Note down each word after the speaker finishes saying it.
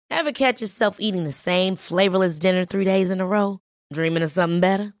Ever catch yourself eating the same flavorless dinner 3 days in a row? Dreaming of something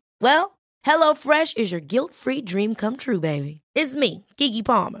better? Well, HelloFresh is your guilt-free dream come true, baby. It's me, Keke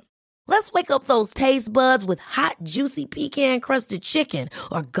Palmer. Let's wake up those taste buds with hot, juicy pecan-crusted chicken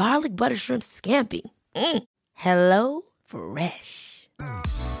or garlic butter shrimp scampi. Hello Fresh.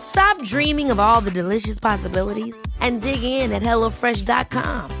 Stop dreaming of all the delicious possibilities and dig in at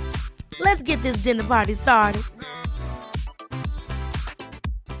HelloFresh.com. Let's get this dinner party started.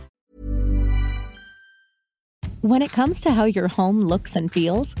 When it comes to how your home looks and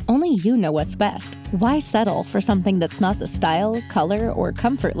feels, only you know what's best. Why settle for something that's not the style, color, or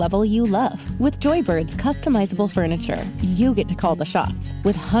comfort level you love? With Joybird's customizable furniture, you get to call the shots.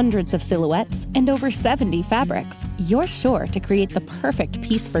 With hundreds of silhouettes and over 70 fabrics, you're sure to create the perfect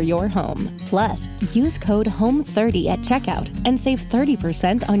piece for your home. Plus, use code HOME30 at checkout and save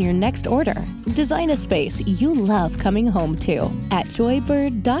 30% on your next order. Design a space you love coming home to at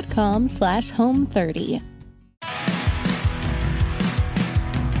joybird.com/home30.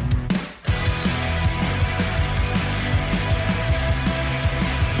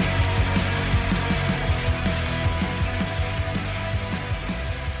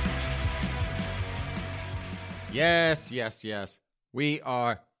 Yes. We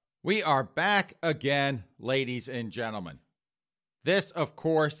are back again, ladies and gentlemen. This, of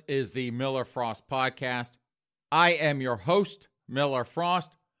course, is the Miller Frost Podcast. I am your host, Miller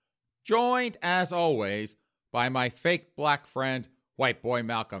Frost, joined, as always, by my fake black friend, White Boy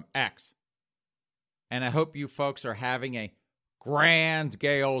Malcolm X. And I hope you folks are having a grand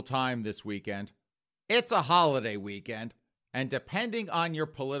gay old time this weekend. It's a holiday weekend, and depending on your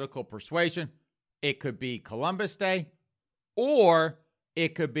political persuasion, it could be Columbus Day, or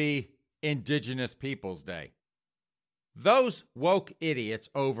it could be Indigenous Peoples Day. Those woke idiots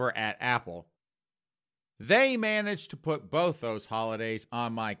over at Apple, they managed to put both those holidays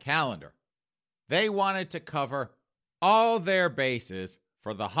on my calendar. They wanted to cover all their bases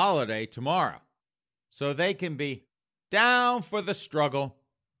for the holiday tomorrow, so they can be down for the struggle,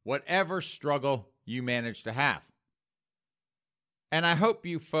 whatever struggle you manage to have. And I hope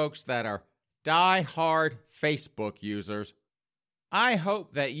you folks that are die-hard Facebook users, I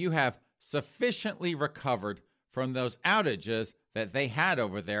hope that you have sufficiently recovered from those outages that they had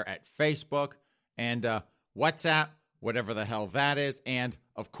over there at Facebook and WhatsApp, whatever the hell that is, and,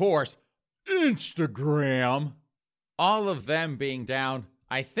 of course, Instagram. All of them being down,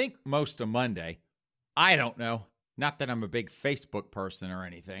 I think, most of Monday. I don't know. Not that I'm a big Facebook person or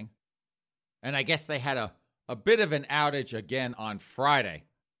anything. And I guess they had a bit of an outage again on Friday.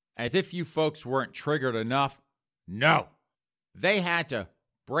 As if you folks weren't triggered enough. No. They had to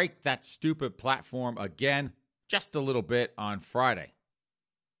break that stupid platform again just a little bit on Friday.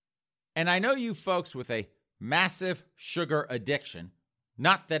 And I know you folks with a massive sugar addiction,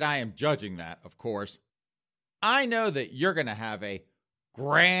 not that I am judging that, of course. I know that you're going to have a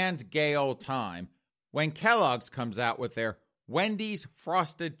grand gay old time when Kellogg's comes out with their Wendy's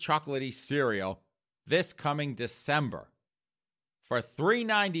Frosted Chocolatey Cereal this coming December. For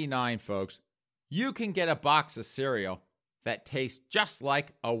 $3.99, folks, you can get a box of cereal that tastes just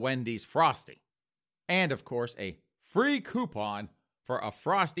like a Wendy's Frosty. And, of course, a free coupon for a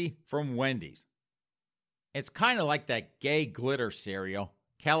Frosty from Wendy's. It's kind of like that gay glitter cereal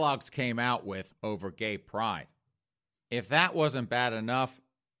Kellogg's came out with over Gay Pride. If that wasn't bad enough,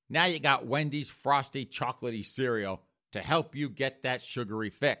 now you got Wendy's Frosty Chocolatey Cereal to help you get that sugary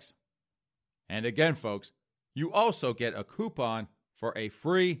fix. And again, folks, you also get a coupon for a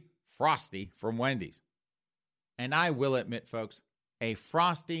free Frosty from Wendy's. And I will admit, folks, a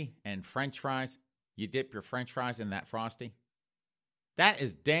Frosty and French fries, you dip your French fries in that Frosty, that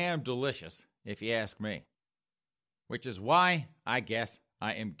is damn delicious, if you ask me. Which is why, I guess,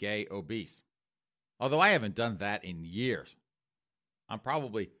 I am gay obese. Although I haven't done that in years. I'm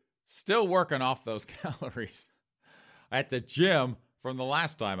probably still working off those calories at the gym from the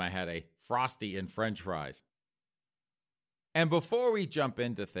last time I had a Frosty and French fries. And before we jump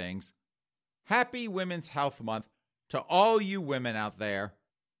into things, happy Women's Health Month to all you women out there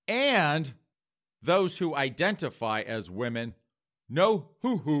and those who identify as women. No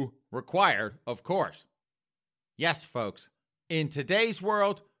hoo-hoo required, of course. Yes, folks, in today's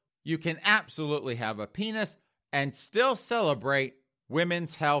world, you can absolutely have a penis and still celebrate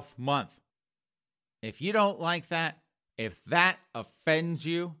Women's Health Month. If you don't like that, if that offends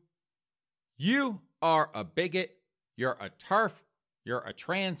you, you are a bigot, you're a TERF, you're a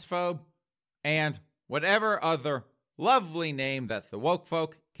transphobe, and whatever other lovely name that the woke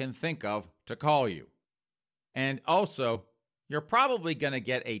folk can think of to call you. And also, you're probably going to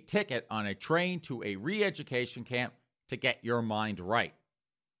get a ticket on a train to a re-education camp to get your mind right.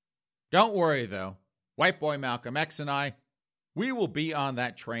 Don't worry, though. White Boy Malcolm X and I, we will be on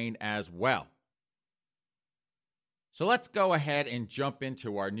that train as well. So let's go ahead and jump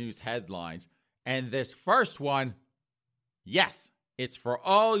into our news headlines. And this first one, yes, it's for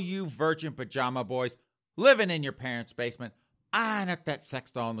all you virgin pajama boys living in your parents' basement, eyeing up that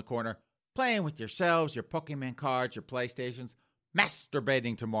sex doll in the corner, playing with yourselves, your Pokemon cards, your PlayStations,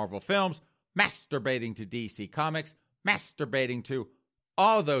 masturbating to Marvel films, masturbating to DC Comics, masturbating to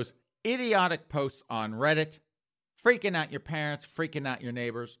all those idiotic posts on Reddit, freaking out your parents, freaking out your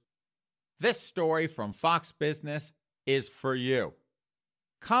neighbors. This story from Fox Business is for you.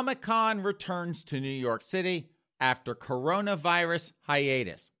 Comic-Con returns to New York City after coronavirus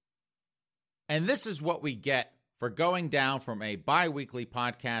hiatus. And this is what we get for going down from a bi-weekly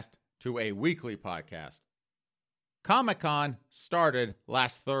podcast to a weekly podcast. Comic-Con started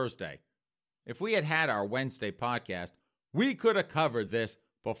last Thursday. If we had had our Wednesday podcast, we could have covered this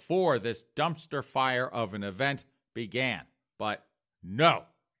before this dumpster fire of an event began. But no,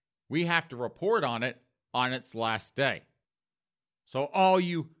 we have to report on it on its last day. So all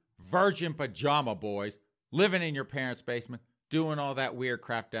you virgin pajama boys living in your parents' basement, doing all that weird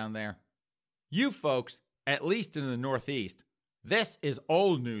crap down there, you folks, at least in the Northeast, this is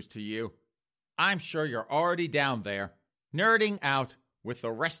old news to you. I'm sure you're already down there, nerding out with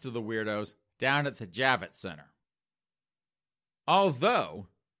the rest of the weirdos down at the Javits Center. Although,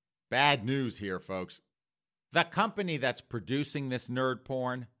 bad news here, folks. The company that's producing this nerd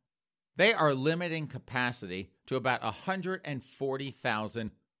porn, they are limiting capacity to about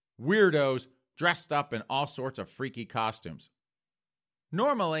 140,000 weirdos dressed up in all sorts of freaky costumes.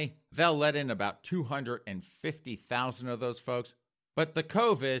 Normally, they'll let in about 250,000 of those folks, but the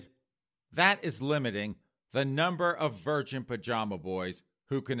COVID, that is limiting the number of virgin pajama boys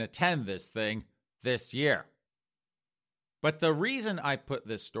who can attend this thing this year. But the reason I put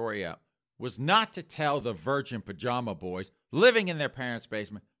this story up was not to tell the virgin pajama boys living in their parents'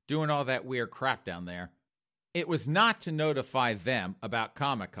 basement, doing all that weird crap down there. It was not to notify them about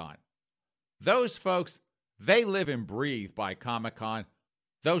Comic-Con. Those folks, they live and breathe by Comic-Con,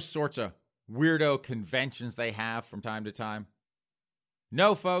 those sorts of weirdo conventions they have from time to time.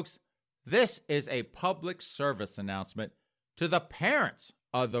 No, folks, this is a public service announcement to the parents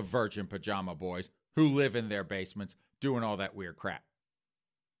of the virgin pajama boys who live in their basements doing all that weird crap.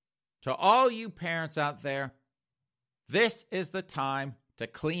 To all you parents out there, this is the time to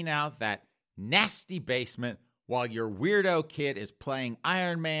clean out that nasty basement while your weirdo kid is playing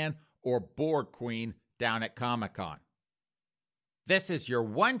Iron Man or Borg Queen down at Comic-Con. This is your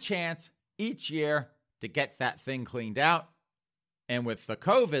one chance each year to get that thing cleaned out. And with the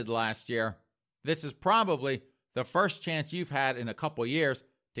COVID last year, this is probably the first chance you've had in a couple years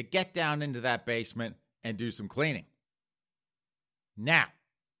to get down into that basement and do some cleaning. Now,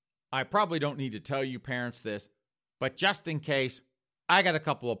 I probably don't need to tell you parents this, but just in case, I got a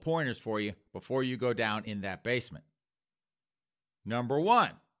couple of pointers for you before you go down in that basement. Number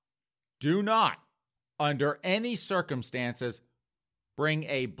one, do not, under any circumstances, bring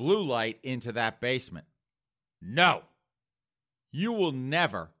a blue light into that basement. No. You will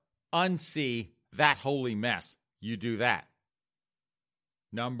never unsee that holy mess. You do that.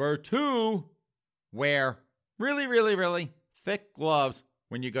 Number two, wear really thick gloves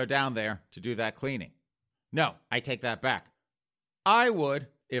when you go down there to do that cleaning. No, I take that back. I would,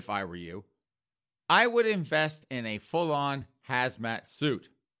 if I were you, I would invest in a full-on hazmat suit.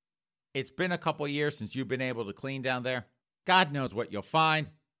 It's been a couple years since you've been able to clean down there. God knows what you'll find.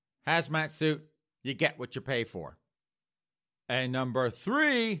 Hazmat suit, you get what you pay for. And number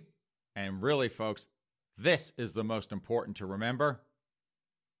three, and really, folks, this is the most important to remember.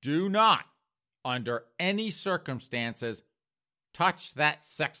 Do not, under any circumstances, touch that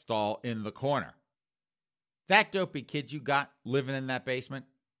sex doll in the corner. That dopey kid you got living in that basement,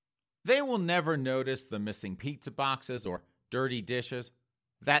 they will never notice the missing pizza boxes or dirty dishes,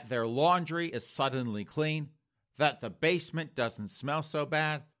 that their laundry is suddenly clean, that the basement doesn't smell so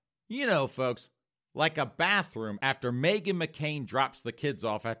bad. You know, folks, like a bathroom after Meghan McCain drops the kids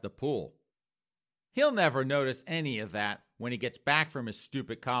off at the pool. He'll never notice any of that when he gets back from his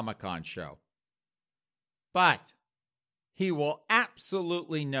stupid Comic-Con show. But he will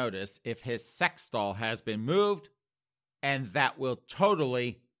absolutely notice if his sex doll has been moved, and that will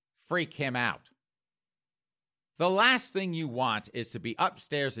totally freak him out. The last thing you want is to be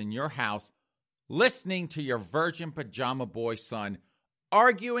upstairs in your house listening to your virgin pajama boy son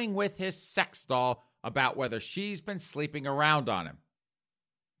arguing with his sex doll about whether she's been sleeping around on him.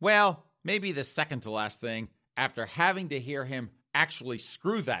 Well, maybe the second to last thing after having to hear him actually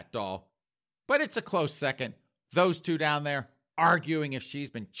screw that doll, but it's a close second. Those two down there arguing if she's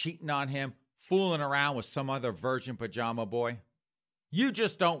been cheating on him, fooling around with some other virgin pajama boy. You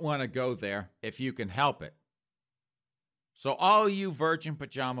just don't want to go there if you can help it. So all you virgin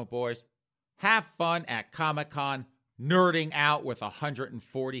pajama boys, have fun at Comic-Con, nerding out with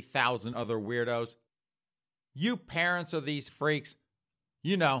 140,000 other weirdos. You parents of these freaks,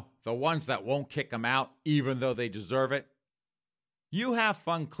 you know, the ones that won't kick them out even though they deserve it. You have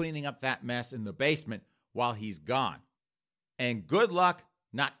fun cleaning up that mess in the basement while he's gone. And good luck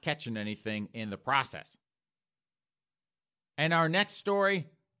not catching anything in the process. And our next story,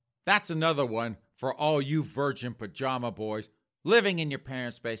 that's another one for all you virgin pajama boys living in your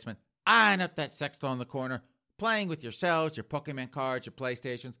parents' basement, eyeing up that sex doll in the corner, playing with yourselves, your Pokemon cards, your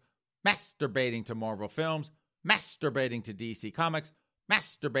PlayStations, masturbating to Marvel films, masturbating to DC Comics,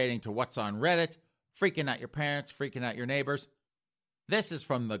 masturbating to what's on Reddit, freaking out your parents, freaking out your neighbors. This is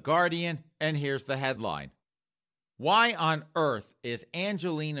from The Guardian, and here's the headline. Why on earth is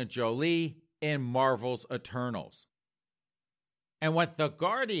Angelina Jolie in Marvel's Eternals? And what The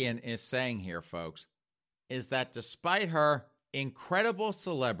Guardian is saying here, folks, is that despite her incredible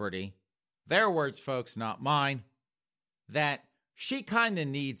celebrity, their words, folks, not mine, that she kind of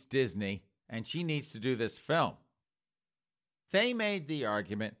needs Disney and she needs to do this film. They made the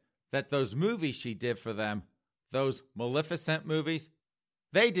argument that those movies she did for them, those Maleficent movies,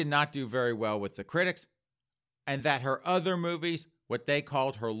 they did not do very well with the critics, and that her other movies, what they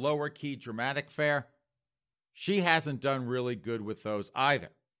called her lower key dramatic fare, she hasn't done really good with those either.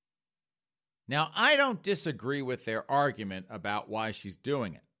 Now, I don't disagree with their argument about why she's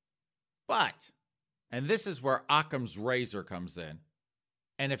doing it. But, and this is where Occam's razor comes in,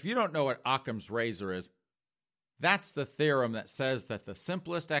 and if you don't know what Occam's razor is, that's the theorem that says that the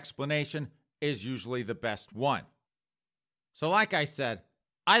simplest explanation is usually the best one. So like I said,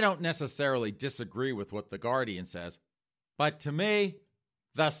 I don't necessarily disagree with what The Guardian says, but to me,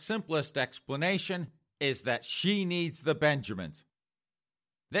 the simplest explanation is that she needs the Benjamins.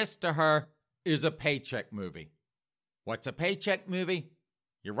 This, to her, is a paycheck movie. What's a paycheck movie?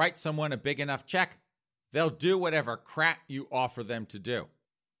 You write someone a big enough check, they'll do whatever crap you offer them to do.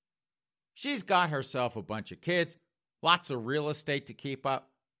 She's got herself a bunch of kids, lots of real estate to keep up.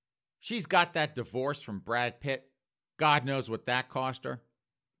 She's got that divorce from Brad Pitt. God knows what that cost her.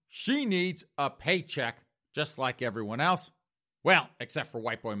 She needs a paycheck just like everyone else. Well, except for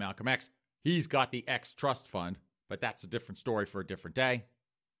white boy Malcolm X. He's got the X Trust Fund, but that's a different story for a different day.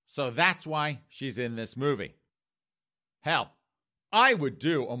 So that's why she's in this movie. Hell, I would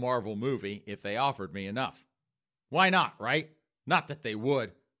do a Marvel movie if they offered me enough. Why not, right? Not that they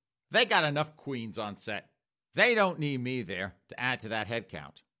would. They got enough queens on set. They don't need me there to add to that head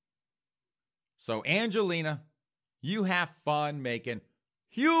count. So Angelina, you have fun making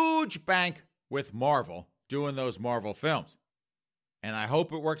huge bank with Marvel doing those Marvel films. And I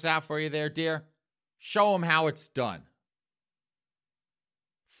hope it works out for you there, dear. Show them how it's done.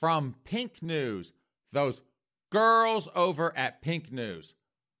 From Pink News, those girls over at Pink News.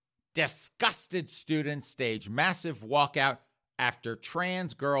 Disgusted students stage massive walkout after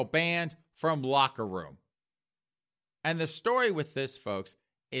trans girl banned from locker room. And the story with this, folks,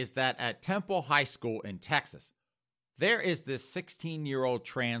 is that at Temple High School in Texas, there is this 16-year-old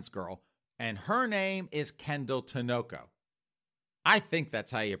trans girl, and her name is Kendall Tinoco. I think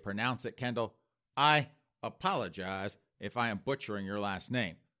that's how you pronounce it, Kendall. I apologize if I am butchering your last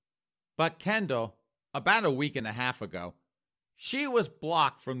name. But Kendall, about a week and a half ago, she was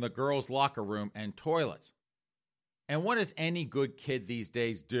blocked from the girls' locker room and toilets. And what does any good kid these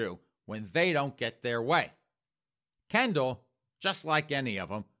days do when they don't get their way? Kendall, just like any of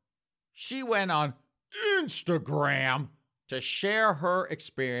them, she went on Instagram to share her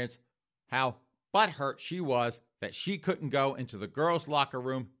experience, how butthurt she was that she couldn't go into the girls' locker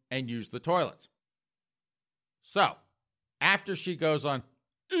room and use the toilets. So, after she goes on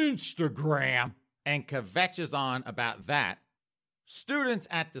Instagram and kvetches on about that, students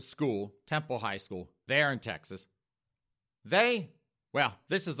at the school, Temple High School, there in Texas, this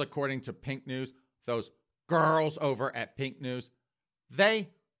is according to Pink News, those girls over at Pink News, they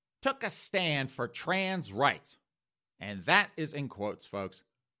took a stand for trans rights. And that is in quotes, folks,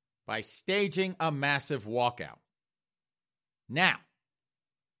 by staging a massive walkout. Now,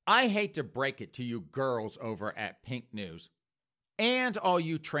 I hate to break it to you girls over at Pink News and all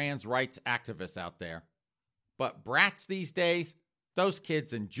you trans rights activists out there, but brats these days, those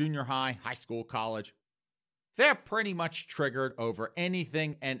kids in junior high, high school, college, they're pretty much triggered over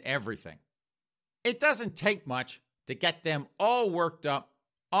anything and everything. It doesn't take much to get them all worked up,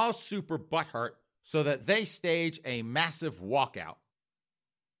 all super butthurt, so that they stage a massive walkout.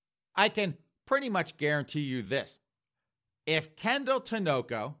 I can pretty much guarantee you this. if Kendall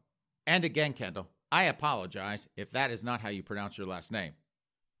Tinoco, and again, Kendall, I apologize if that is not how you pronounce your last name.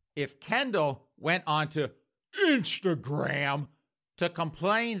 If Kendall went onto Instagram to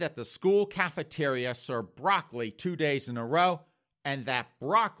complain that the school cafeteria served broccoli 2 days in a row and that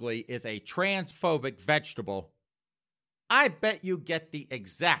broccoli is a transphobic vegetable, I bet you get the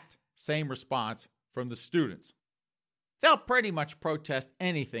exact same response from the students. They'll pretty much protest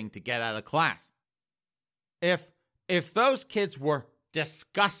anything to get out of class. If those kids were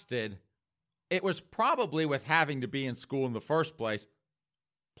disgusted, it was probably with having to be in school in the first place.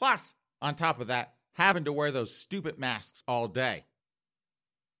 Plus, on top of that, having to wear those stupid masks all day.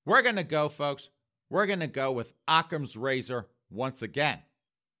 We're going to go, folks. We're going to go with Occam's razor once again.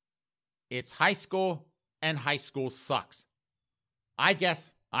 It's high school, and high school sucks. I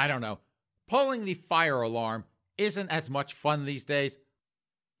guess, I don't know, pulling the fire alarm isn't as much fun these days.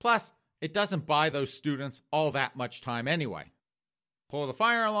 Plus, it doesn't buy those students all that much time anyway. Pull the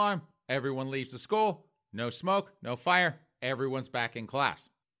fire alarm, everyone leaves the school, no smoke, no fire, everyone's back in class.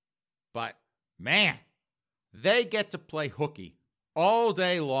 But, man, they get to play hooky all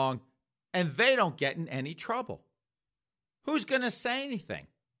day long, and they don't get in any trouble. Who's going to say anything?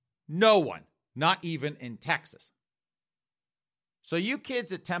 No one, not even in Texas. So you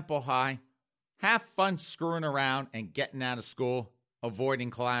kids at Temple High, have fun screwing around and getting out of school, avoiding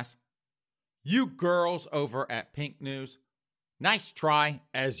class. You girls over at Pink News, nice try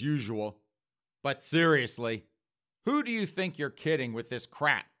as usual. But seriously, who do you think you're kidding with this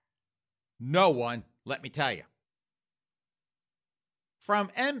crap? No one, let me tell you. From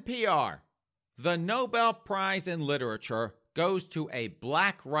NPR, the Nobel Prize in Literature goes to a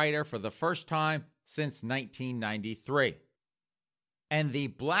black writer for the first time since 1993. And the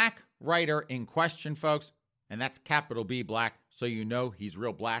black writer in question, folks, and that's capital B black, so you know he's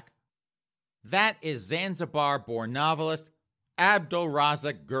real black, that is Zanzibar-born novelist Abdul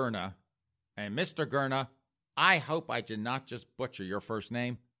Razak Gurnah. And Mr. Gurnah, I hope I did not just butcher your first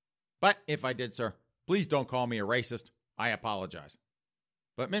name. But if I did, sir, please don't call me a racist. I apologize.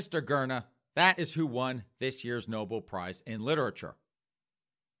 But Mr. Gurnah, that is who won this year's Nobel Prize in Literature.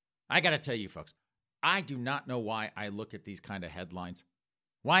 I got to tell you, folks, I do not know why I look at these kind of headlines,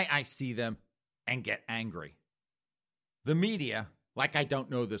 why I see them and get angry. The media, like I don't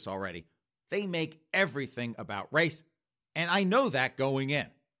know this already, they make everything about race, and I know that going in.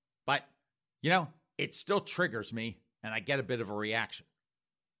 But, it still triggers me, and I get a bit of a reaction.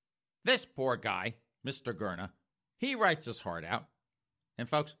 This poor guy, Mr. Gurnah, he writes his heart out. And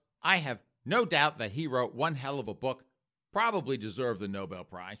folks, I have no doubt that he wrote one hell of a book, probably deserved the Nobel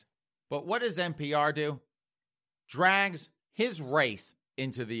Prize. But what does NPR do? Drags his race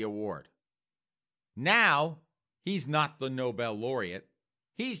into the award. Now, he's not the Nobel laureate.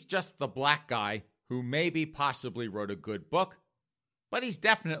 He's just the black guy who maybe possibly wrote a good book, but he's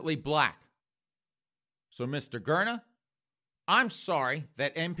definitely black. So, Mr. Gurnah, I'm sorry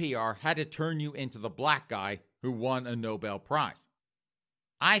that NPR had to turn you into the black guy who won a Nobel Prize.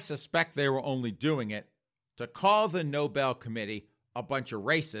 I suspect they were only doing it to call the Nobel Committee a bunch of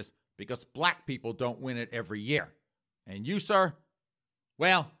racists because black people don't win it every year. And you, sir,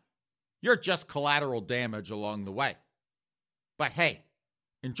 well, you're just collateral damage along the way. But hey,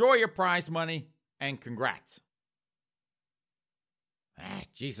 enjoy your prize money and congrats.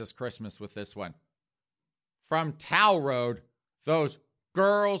 Jesus Christmas with this one. From Towel Road, those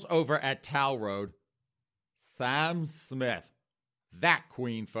girls over at Towel Road, Sam Smith. That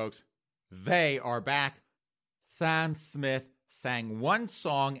queen, folks. They are back. Sam Smith sang one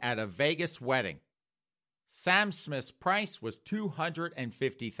song at a Vegas wedding. Sam Smith's price was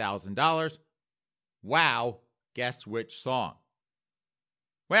 $250,000. Wow, guess which song?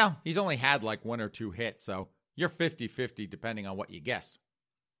 Well, he's only had like one or two hits, so you're 50-50 depending on what you guessed.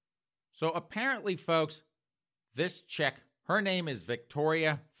 So apparently, folks, this chick, her name is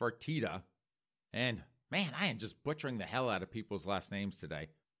Victoria Fertitta, and man, I am just butchering the hell out of people's last names today.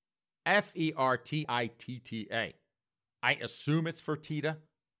 Fertitta. I assume it's Fertitta.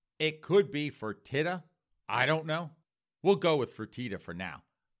 It could be Fertitta. I don't know. We'll go with Fertitta for now.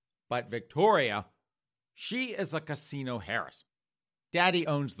 But Victoria, she is a casino heiress. Daddy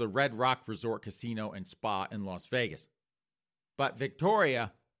owns the Red Rock Resort Casino and Spa in Las Vegas. But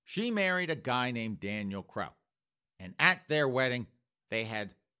Victoria, she married a guy named Daniel Crow. And at their wedding, they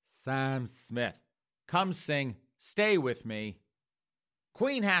had Sam Smith come sing Stay With Me.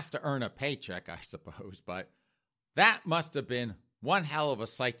 Queen has to earn a paycheck, I suppose, but that must have been one hell of a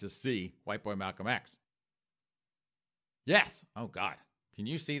sight to see, White Boy Malcolm X. Yes, oh God, can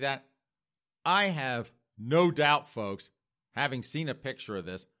you see that? I have no doubt, folks, having seen a picture of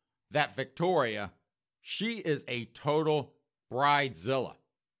this, that Victoria, she is a total bridezilla.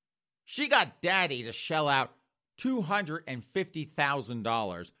 She got daddy to shell out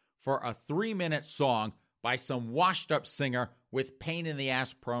 $250,000 for a 3-minute song by some washed-up singer with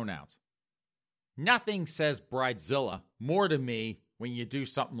pain-in-the-ass pronouns. Nothing says bridezilla more to me when you do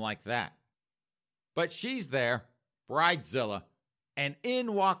something like that. But she's there, bridezilla, and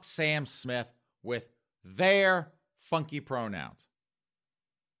in walks Sam Smith with their funky pronouns.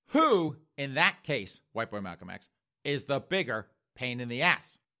 Who, in that case, White Boy Malcolm X, is the bigger pain in the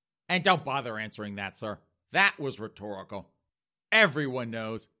ass? And don't bother answering that, sir. That was rhetorical. Everyone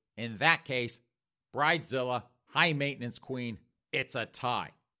knows, in that case, bridezilla, high maintenance queen, it's a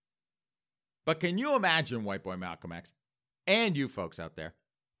tie. But can you imagine, White Boy Malcolm X, and you folks out there,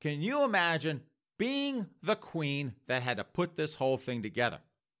 can you imagine being the queen that had to put this whole thing together?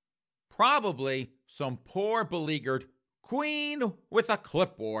 Probably some poor beleaguered queen with a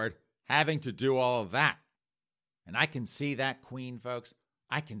clipboard having to do all of that. And I can see that queen, folks.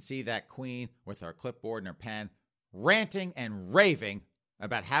 I can see that queen with her clipboard and her pen ranting and raving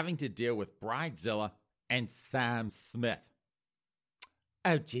about having to deal with bridezilla and Sam Smith.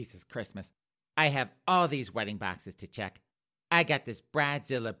 Oh, Jesus Christmas. I have all these wedding boxes to check. I got this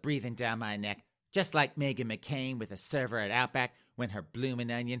bridezilla breathing down my neck, just like Meghan McCain with a server at Outback when her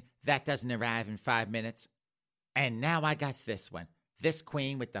bloomin' onion, that doesn't arrive in 5 minutes. And now I got this one, this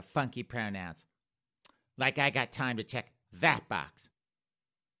queen with the funky pronouns. Like I got time to check that box.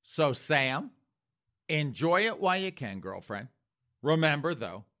 So, Sam, enjoy it while you can, girlfriend. Remember,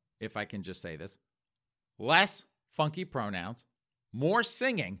 though, if I can just say this, less funky pronouns, more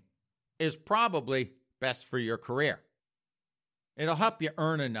singing is probably best for your career. It'll help you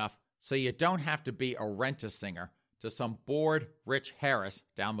earn enough so you don't have to be a rent-a-singer to some bored Rich Harris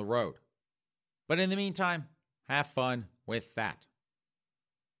down the road. But in the meantime, have fun with that.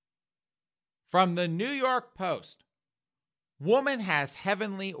 From the New York Post, woman has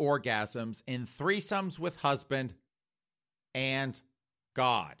heavenly orgasms in threesomes with husband and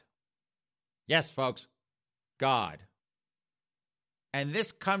God. Yes, folks, God. And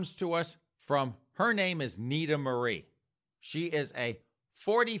this comes to us from, her name is Nita Marie. She is a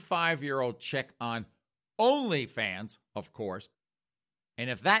 45-year-old chick on OnlyFans, of course. And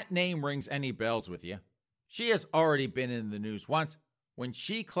if that name rings any bells with you, she has already been in the news once when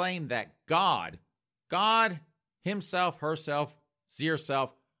she claimed that God himself, herself,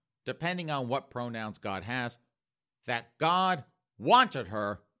 zeerself, depending on what pronouns God has, that God wanted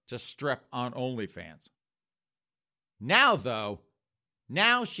her to strip on OnlyFans. Now, though,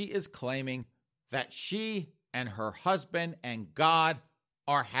 she is claiming that she and her husband and God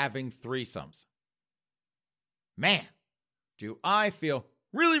are having threesomes. Man, do I feel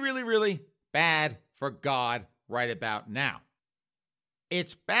really, really, really bad for God right about now.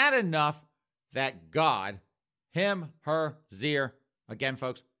 It's bad enough that God, him, her, zeer, again,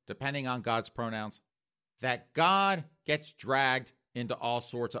 folks, depending on God's pronouns, that God gets dragged into all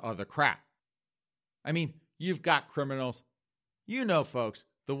sorts of other crap. I mean, you've got criminals. You know, folks,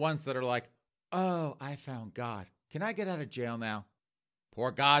 the ones that are like, oh, I found God. Can I get out of jail now?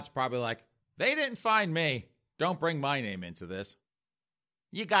 Poor God's probably like, they didn't find me. Don't bring my name into this.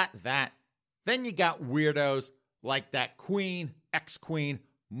 You got that. Then you got weirdos like that queen, ex-queen,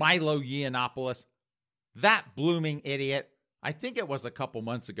 Milo Yiannopoulos. That blooming idiot, I think it was a couple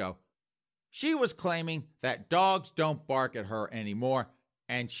months ago. She was claiming that dogs don't bark at her anymore,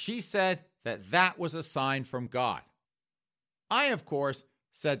 and she said that that was a sign from God. I, of course,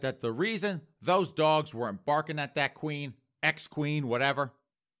 said that the reason those dogs weren't barking at that queen, ex-queen, whatever,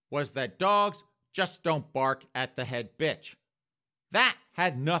 was that dogs just don't bark at the head bitch. That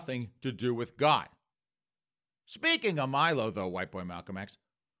had nothing to do with God. Speaking of Milo, though, White Boy Malcolm X,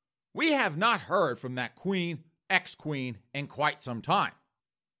 we have not heard from that queen, ex-queen, in quite some time.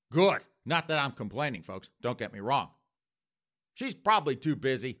 Good. Not that I'm complaining, folks. Don't get me wrong. She's probably too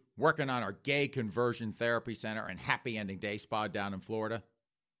busy working on her gay conversion therapy center and happy ending day spa down in Florida,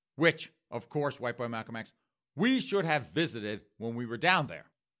 which, of course, White Boy Malcolm X, we should have visited when we were down there.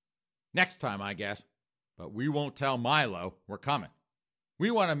 Next time, I guess. But we won't tell Milo we're coming.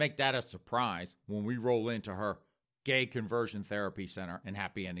 We want to make that a surprise when we roll into her gay conversion therapy center and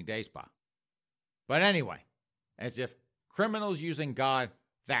happy ending day spa. But anyway, as if criminals using God,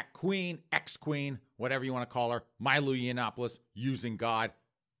 that queen, ex-queen, whatever you want to call her, Milo Yiannopoulos using God,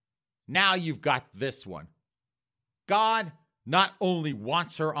 now you've got this one. God not only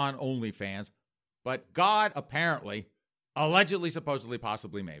wants her on OnlyFans, but God apparently, allegedly, supposedly,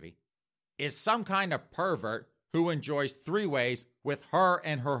 possibly, maybe, is some kind of pervert who enjoys three-ways with her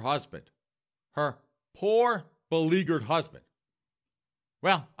and her husband. Her poor, beleaguered husband.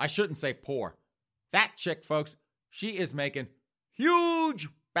 Well, I shouldn't say poor. That chick, folks, she is making huge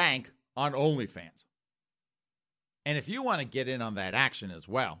bank on OnlyFans. And if you want to get in on that action as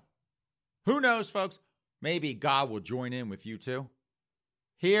well, who knows, folks, maybe God will join in with you too.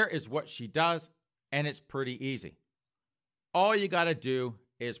 Here is what she does, and it's pretty easy. All you got to do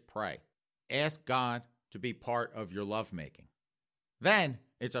is pray. Ask God to be part of your lovemaking. Then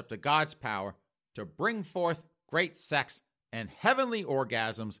it's up to God's power to bring forth great sex and heavenly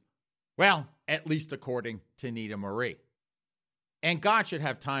orgasms, well, at least according to Nita Marie. And God should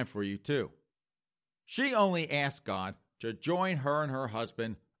have time for you too. She only asked God to join her and her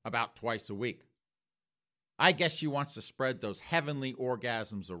husband about twice a week. I guess she wants to spread those heavenly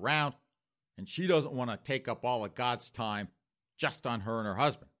orgasms around, and she doesn't want to take up all of God's time just on her and her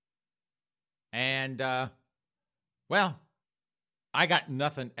husband. And, well, I got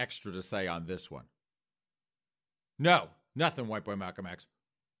nothing extra to say on this one. No, nothing, White Boy Malcolm X.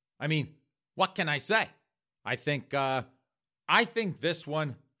 I mean, what can I say? I think this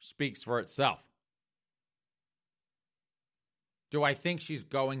one speaks for itself. Do I think she's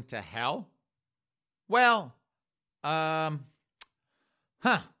going to hell? Well, no.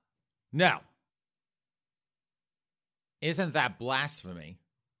 Isn't that blasphemy?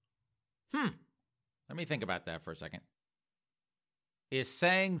 Let me think about that for a second. Is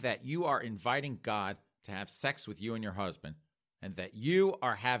saying that you are inviting God to have sex with you and your husband, and that you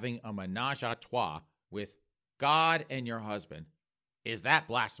are having a menage a trois with God and your husband, is that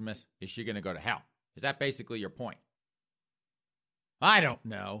blasphemous? Is she going to go to hell? Is that basically your point? I don't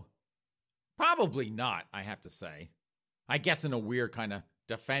know. Probably not, I have to say. I guess in a weird kind of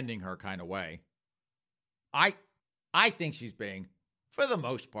defending her kind of way. I think she's being, for the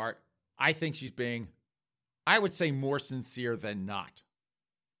most part, I think she's being, I would say, more sincere than not.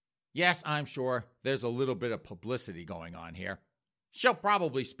 Yes, I'm sure there's a little bit of publicity going on here. She'll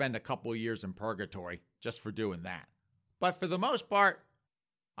probably spend a couple years in purgatory just for doing that. But for the most part,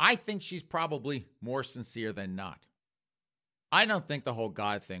 I think she's probably more sincere than not. I don't think the whole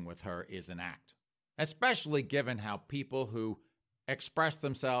God thing with her is an act, especially given how people who express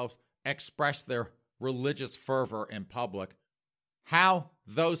themselves, express their religious fervor in public, how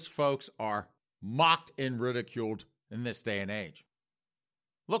those folks are mocked and ridiculed in this day and age.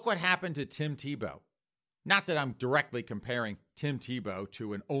 Look what happened to Tim Tebow. Not that I'm directly comparing Tim Tebow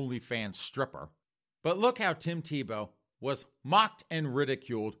to an OnlyFans stripper, but look how Tim Tebow was mocked and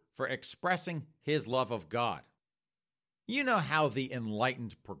ridiculed for expressing his love of God. You know how the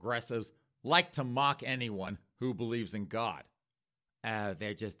enlightened progressives like to mock anyone who believes in God. Oh,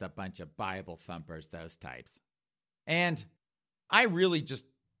 they're just a bunch of Bible thumpers, those types. And I really just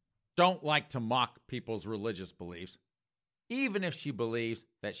don't like to mock people's religious beliefs, even if she believes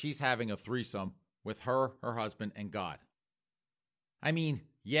that she's having a threesome with her husband, and God. I mean,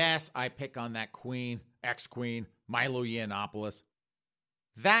 yes, I pick on that queen, ex-queen, Milo Yiannopoulos.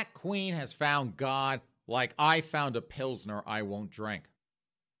 That queen has found God like I found a Pilsner I won't drink.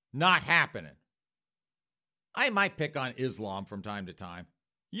 Not happening. I might pick on Islam from time to time.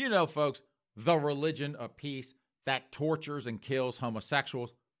 You know, folks, the religion of peace that tortures and kills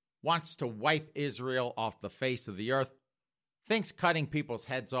homosexuals, wants to wipe Israel off the face of the earth, thinks cutting people's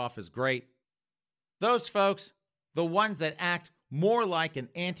heads off is great. Those folks, the ones that act more like an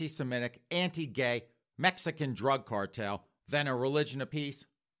anti-Semitic, anti-gay, Mexican drug cartel than a religion of peace,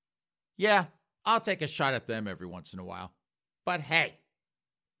 yeah, I'll take a shot at them every once in a while. But hey,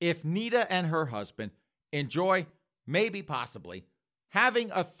 if Nita and her husband enjoy, maybe possibly, having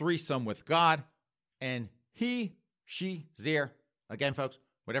a threesome with God, and he, she, zir, again, folks,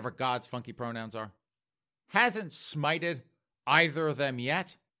 whatever God's funky pronouns are, hasn't smited either of them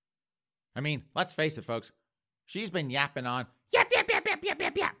yet, I mean, let's face it, folks, she's been yapping on, yap,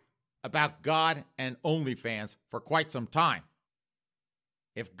 about God and OnlyFans for quite some time.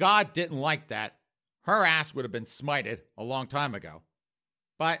 If God didn't like that, her ass would have been smited a long time ago.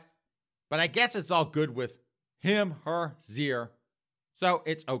 But I guess it's all good with him, her, zir, so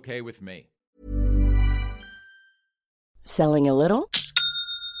it's okay with me. Selling a little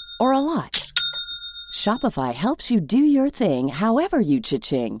or a lot? Shopify helps you do your thing however you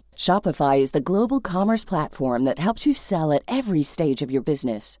cha-ching. Shopify is the global commerce platform that helps you sell at every stage of your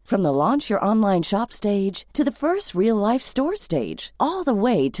business. From the launch your online shop stage to the first real-life store stage, all the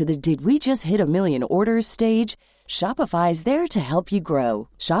way to the did we just hit a million orders stage. Shopify is there to help you grow.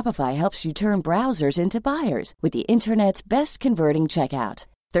 Shopify helps you turn browsers into buyers with the internet's best converting checkout.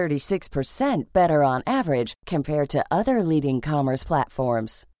 36% better on average compared to other leading commerce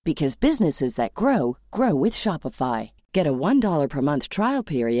platforms. Because businesses that grow, grow with Shopify. Get a $1 per month trial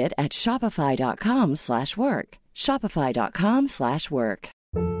period at shopify.com/work. Shopify.com/work.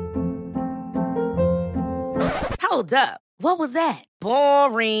 Hold up. What was that?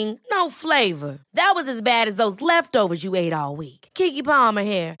 Boring. No flavor. That was as bad as those leftovers you ate all week. Keke Palmer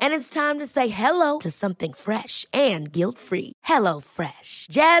here, and it's time to say hello to something fresh and guilt-free. Hello Fresh.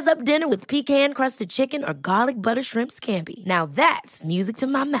 Jazz up dinner with pecan-crusted chicken or garlic butter shrimp scampi. Now that's music to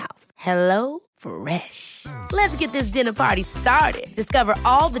my mouth. Hello Fresh. Let's get this dinner party started. Discover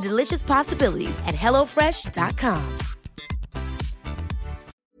all the delicious possibilities at hellofresh.com.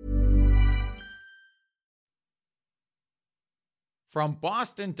 From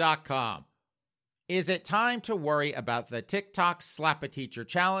Boston.com, is it time to worry about the TikTok Slap a Teacher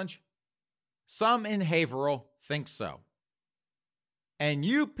challenge? Some in Haverhill think so. And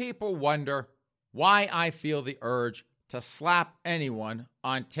you people wonder why I feel the urge to slap anyone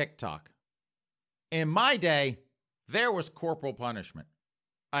on TikTok. In my day, there was corporal punishment.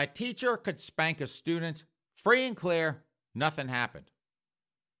 A teacher could spank a student, free and clear, nothing happened.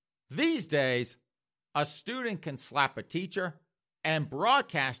 These days, a student can slap a teacher and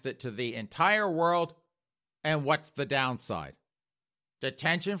broadcast it to the entire world, and what's the downside?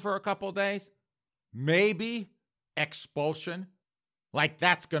 Detention for a couple days? Maybe expulsion? Like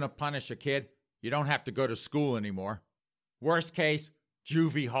that's going to punish a kid. You don't have to go to school anymore. Worst case,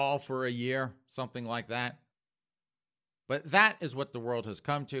 juvie hall for a year, something like that. But that is what the world has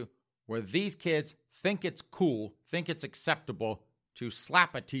come to, where these kids think it's cool, think it's acceptable to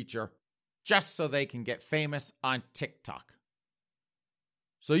slap a teacher just so they can get famous on TikTok.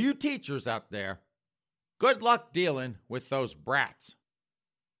 So you teachers out there, good luck dealing with those brats.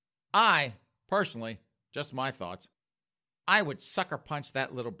 I, personally, just my thoughts, I would sucker punch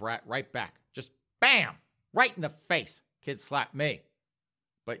that little brat right back. Just bam, right in the face. Kid slapped me.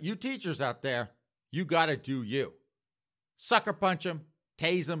 But you teachers out there, you gotta do you. Sucker punch him,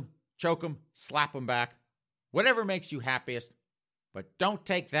 tase him, choke him, slap him back. Whatever makes you happiest, but don't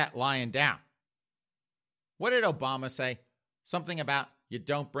take that lying down. What did Obama say? Something about you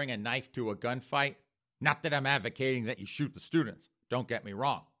don't bring a knife to a gunfight. Not that I'm advocating that you shoot the students. Don't get me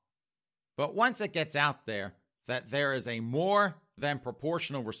wrong. But once it gets out there that there is a more than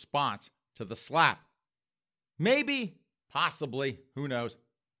proportional response to the slap, maybe, possibly, who knows,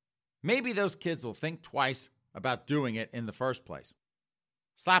 maybe those kids will think twice about doing it in the first place.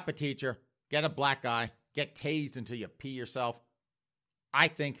 Slap a teacher, get a black eye, get tased until you pee yourself. I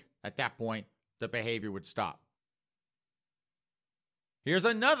think at that point, the behavior would stop. Here's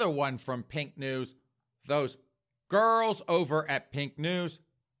another one from Pink News. Those girls over at Pink News.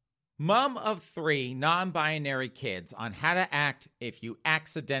 Mom of 3 non-binary kids on how to act if you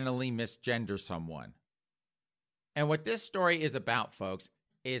accidentally misgender someone. And what this story is about, folks,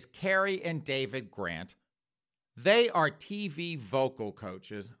 is Carrie and David Grant. They are TV vocal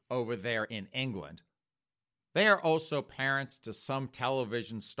coaches over there in England. They are also parents to some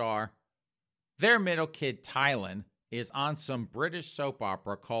television star. Their middle kid, Tylen, is on some British soap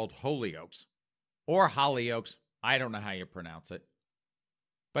opera called Hollyoaks. Or Hollyoaks, I don't know how you pronounce it.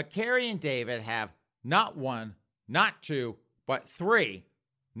 But Carrie and David have not 1, not 2, but 3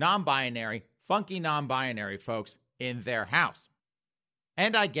 non-binary, funky non-binary folks in their house.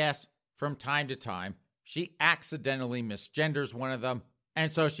 And I guess from time to time, she accidentally misgenders one of them, and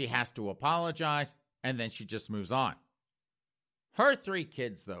so she has to apologize, and then she just moves on. Her 3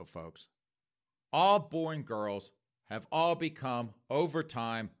 kids, though, folks, all born girls, have all become, over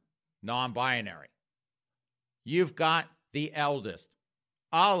time, non-binary. You've got the eldest,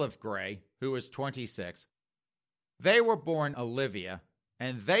 Olive Gray, who is 26. They were born Olivia,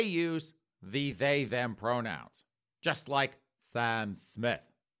 and they use the they-them pronouns, just like Sam Smith.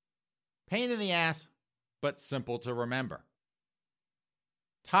 Pain in the ass, but simple to remember.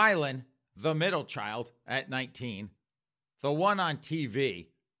 Tylen, the middle child, at 19, the one on TV,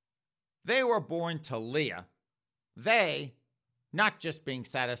 they were born to Leah. They, not just being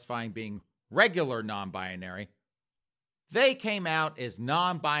satisfying being regular non-binary, they came out as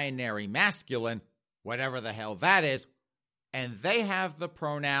non-binary masculine, whatever the hell that is, and they have the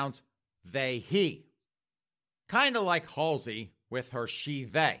pronouns they, he. Kind of like Halsey with her she,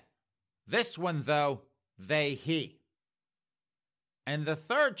 they. This one, though, they, he. And the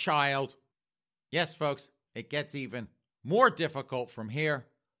third child, yes, folks, it gets even more difficult from here.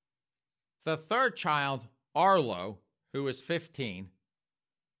 The third child, Arlo, who is 15,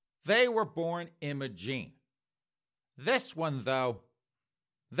 they were born Imogene. This one, though,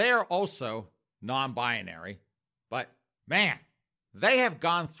 they're also non-binary, but man, they have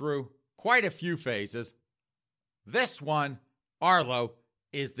gone through quite a few phases. This one, Arlo,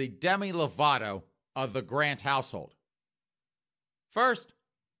 is the Demi Lovato of the Grant household. First,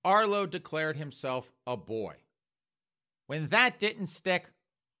 Arlo declared himself a boy. When that didn't stick,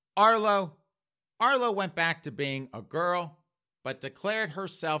 Arlo Arlo went back to being a girl, but declared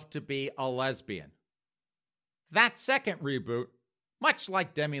herself to be a lesbian. That second reboot, much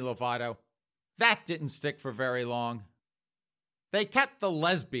like Demi Lovato, that didn't stick for very long. They kept the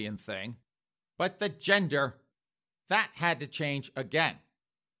lesbian thing, but the gender, that had to change again.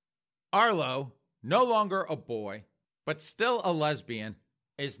 Arlo, no longer a boy, but still a lesbian,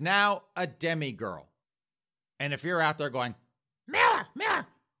 is now a demigirl. And if you're out there going, Miller,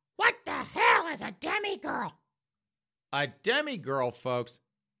 what the hell is a demigirl? A demigirl, folks,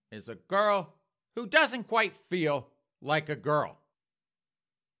 is a girl who doesn't quite feel like a girl.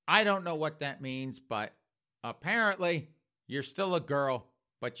 I don't know what that means, but apparently you're still a girl,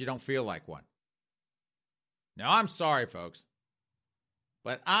 but you don't feel like one. Now, I'm sorry, folks,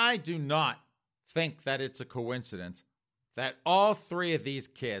 but I do not think that it's a coincidence that all three of these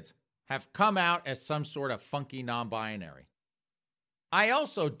kids have come out as some sort of funky non-binary. I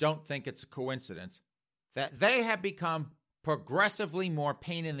also don't think it's a coincidence that they have become progressively more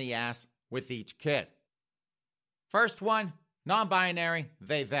pain in the ass with each kid. First one, non-binary,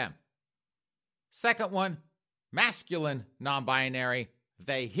 they, them. Second one, masculine non-binary,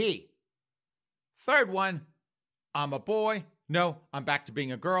 they, he. Third one, I'm a boy. No, I'm back to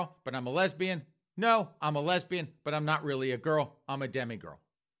being a girl, but I'm a lesbian. No, I'm a lesbian, but I'm not really a girl. I'm a demigirl.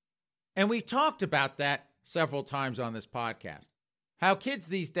 And we've talked about that several times on this podcast. How kids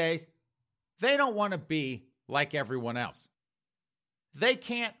these days, they don't want to be like everyone else. They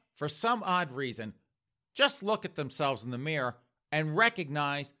can't, for some odd reason, just look at themselves in the mirror and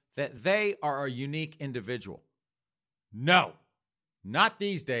recognize that they are a unique individual. No, not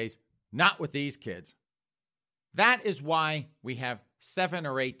these days, not with these kids. That is why we have 7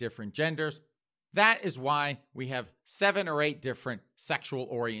 or 8 different genders. That is why we have 7 or 8 different sexual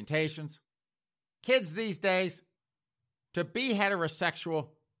orientations. Kids these days, to be heterosexual,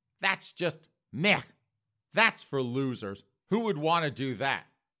 that's just meh. That's for losers. Who would want to do that?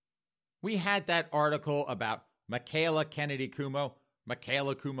 We had that article about Michaela Kumo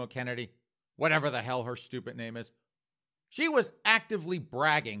Kennedy, whatever the hell her stupid name is. She was actively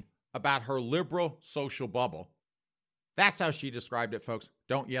bragging about her liberal social bubble. That's how she described it, folks.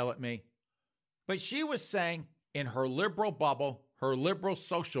 Don't yell at me. But she was saying in her liberal bubble, her liberal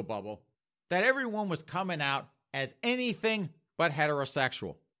social bubble, that everyone was coming out as anything but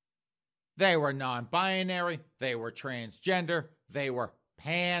heterosexual. They were non-binary, they were transgender, they were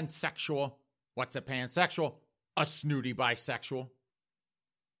pansexual. What's a pansexual? A snooty bisexual.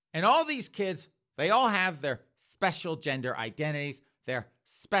 And all these kids, they all have their special gender identities, their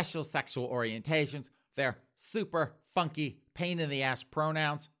special sexual orientations, their super funky pain-in-the-ass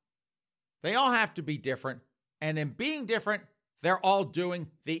pronouns. They all have to be different, and in being different, they're all doing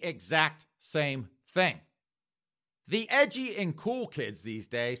the exact same thing. The edgy and cool kids these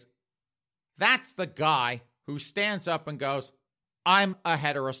days, that's the guy who stands up and goes, I'm a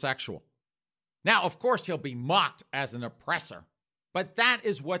heterosexual. Now, of course, he'll be mocked as an oppressor, but that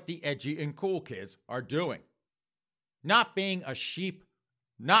is what the edgy and cool kids are doing. Not being a sheep,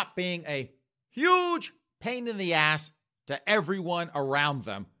 not being a huge pain in the ass to everyone around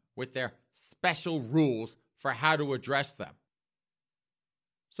them with their special rules for how to address them.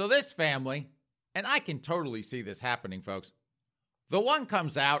 So this family, and I can totally see this happening, folks. The one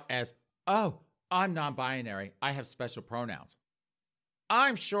comes out as, oh, I'm non-binary. I have special pronouns.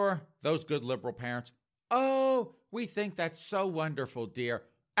 I'm sure those good liberal parents, oh, we think that's so wonderful, dear.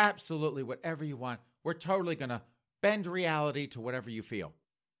 Absolutely, whatever you want. We're totally going to bend reality to whatever you feel.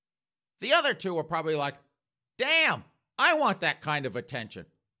 The other two are probably like, damn, I want that kind of attention.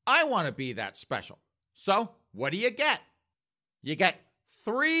 I want to be that special. So what do you get? You get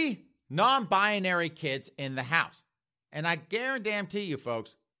 3 non-binary kids in the house. And I guarantee you,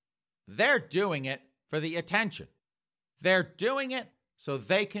 folks, they're doing it for the attention. They're doing it so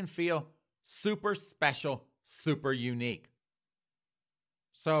they can feel super special, super unique.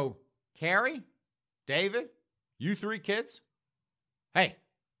 So, Carrie, David, you 3 kids, hey,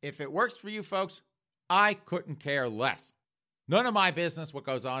 if it works for you folks, I couldn't care less. None of my business what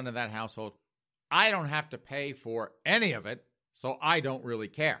goes on in that household. I don't have to pay for any of it, so I don't really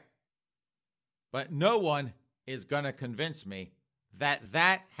care. But no one is going to convince me that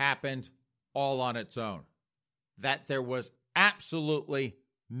that happened all on its own. That there was absolutely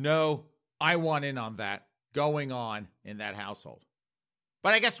no, I want in on that, going on in that household.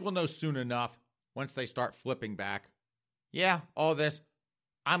 But I guess we'll know soon enough once they start flipping back. Yeah, all this,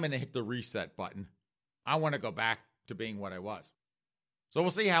 I'm going to hit the reset button. I want to go back to being what I was. So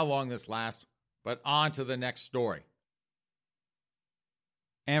we'll see how long this lasts, but on to the next story.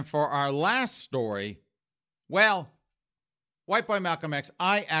 And for our last story, well, White Boy Malcolm X,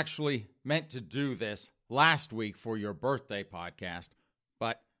 I actually meant to do this last week for your birthday podcast,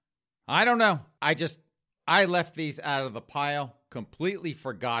 but I don't know. I left these out of the pile, completely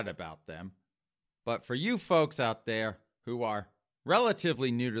forgot about them. But for you folks out there who are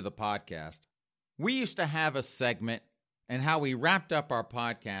relatively new to the podcast, we used to have a segment, and how we wrapped up our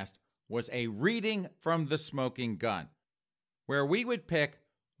podcast was a reading from the smoking gun, where we would pick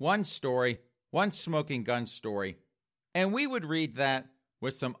one story, one smoking gun story, and we would read that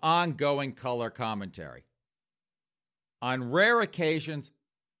with some ongoing color commentary. On rare occasions,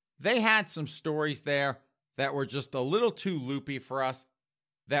 they had some stories there that were just a little too loopy for us,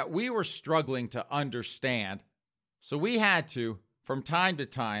 that we were struggling to understand. So we had to, from time to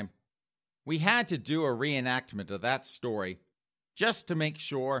time, we had to do a reenactment of that story just to make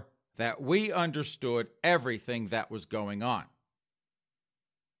sure that we understood everything that was going on.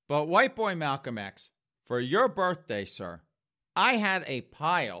 But White Boy Malcolm X, for your birthday, sir, I had a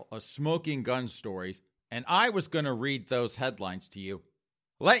pile of smoking gun stories, and I was going to read those headlines to you.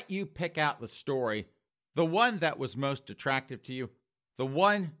 Let you pick out the story, the one that was most attractive to you, the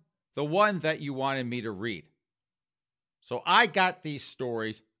one that you wanted me to read. So I got these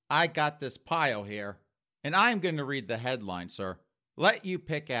stories, I got this pile here, and I'm going to read the headline, sir. Let you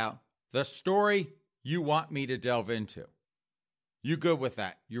pick out the story you want me to delve into. You good with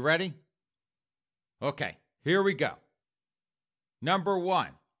that? You ready? Okay, here we go. Number 1,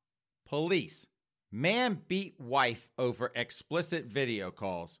 police. Man beat wife over explicit video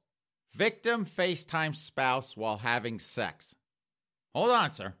calls. Victim FaceTime spouse while having sex. Hold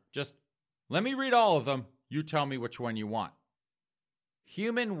on, sir. Just let me read all of them. You tell me which one you want.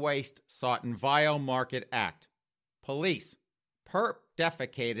 Human waste sought in vile market act. Police. Perp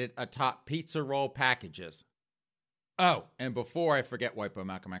defecated atop pizza roll packages. Oh, and before I forget, White Boy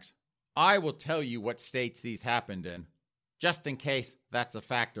Malcolm X, I will tell you what states these happened in, just in case that's a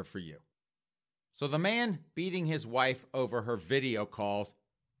factor for you. So the man beating his wife over her video calls,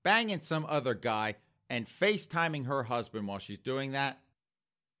 banging some other guy, and FaceTiming her husband while she's doing that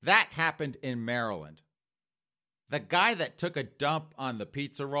happened in Maryland. The guy that took a dump on the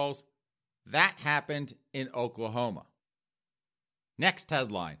pizza rolls, that happened in Oklahoma. Next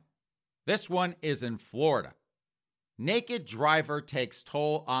headline. This one is in Florida. Naked driver takes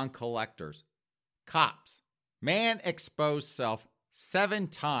toll on collectors. Cops. Man exposed self 7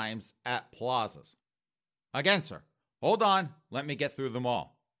 times at plazas. Again, sir. Hold on. Let me get through them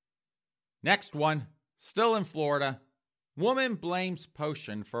all. Next one. Still in Florida. Woman blames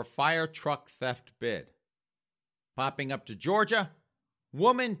potion for fire truck theft bid. Popping up to Georgia.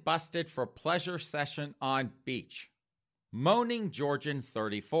 Woman busted for pleasure session on beach. Moaning Georgian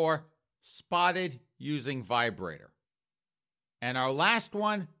 34 spotted using vibrator. And our last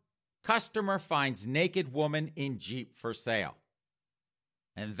one, customer finds naked woman in Jeep for sale.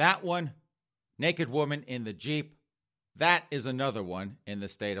 And that one, naked woman in the Jeep, that is another one in the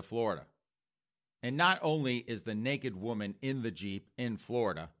state of Florida. And not only is the naked woman in the Jeep in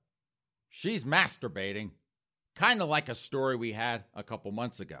Florida, she's masturbating, kind of like a story we had a couple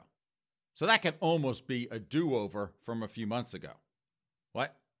months ago. So that can almost be a do-over from a few months ago.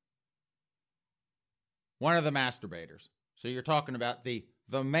 What? One of the masturbators. So you're talking about the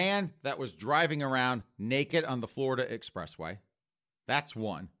man that was driving around naked on the Florida Expressway. That's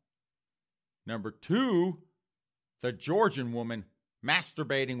one. Number 2, the Georgian woman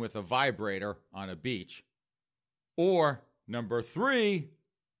masturbating with a vibrator on a beach. Or number 3,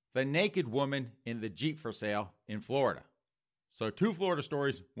 the naked woman in the Jeep for sale in Florida. So 2 Florida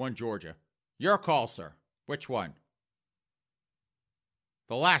stories, 1 Georgia. Your call, sir. Which one?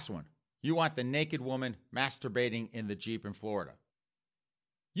 The last one. You want the naked woman masturbating in the Jeep in Florida.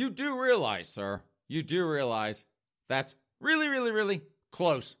 You do realize, sir, that's really, really, really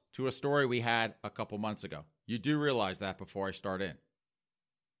close to a story we had a couple months ago. You do realize that before I start in.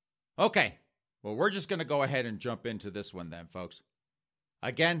 Okay, well, we're just going to go ahead and jump into this one then, folks.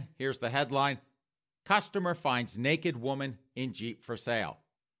 Again, here's the headline. Customer finds naked woman in Jeep for sale.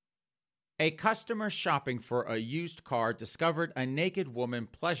 A customer shopping for a used car discovered a naked woman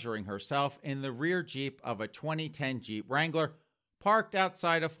pleasuring herself in the rear Jeep of a 2010 Jeep Wrangler parked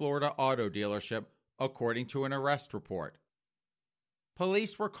outside a Florida auto dealership, according to an arrest report.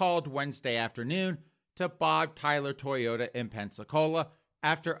 Police were called Wednesday afternoon to Bob Tyler Toyota in Pensacola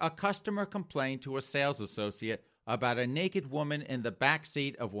after a customer complained to a sales associate about a naked woman in the back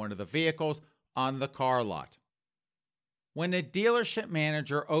seat of one of the vehicles on the car lot. When a dealership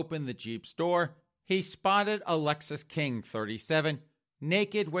manager opened the Jeep's door, he spotted a Lexus King 37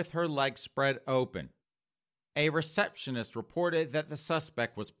 naked with her legs spread open. A receptionist reported that the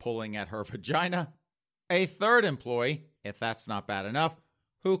suspect was pulling at her vagina. A third employee if that's not bad enough,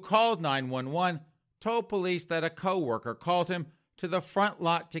 who called 911, told police that a coworker called him to the front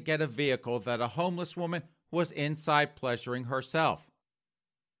lot to get a vehicle that a homeless woman was inside pleasuring herself.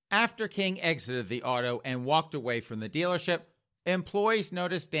 After King exited the auto and walked away from the dealership, employees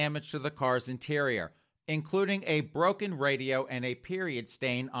noticed damage to the car's interior, including a broken radio and a period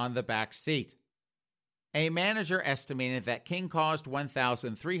stain on the back seat. A manager estimated that King caused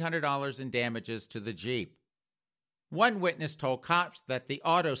 $1,300 in damages to the Jeep. One witness told cops that the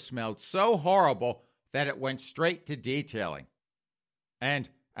auto smelled so horrible that it went straight to detailing. And,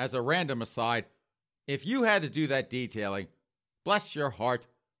 as a random aside, if you had to do that detailing, bless your heart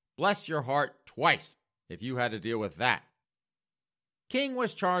twice if you had to deal with that. King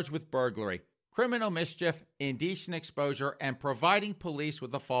was charged with burglary, criminal mischief, indecent exposure, and providing police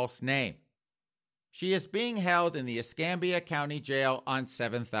with a false name. She is being held in the Escambia County Jail on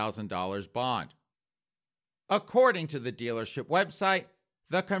 $7,000 bond. According to the dealership website,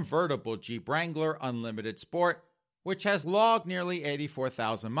 the convertible Jeep Wrangler Unlimited Sport, which has logged nearly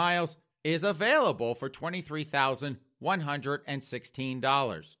 84,000 miles, is available for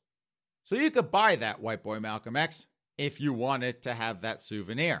 $23,116. So you could buy that, White Boy Malcolm X, if you wanted to have that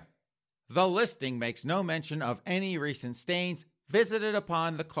souvenir. The listing makes no mention of any recent stains visited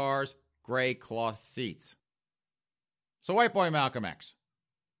upon the car's gray cloth seats. So White Boy Malcolm X,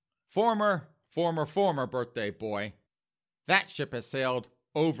 former birthday boy, that ship has sailed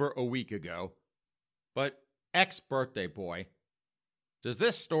over a week ago. But ex-birthday boy, does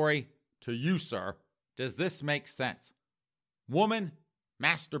this story, to you, sir, does this make sense? Woman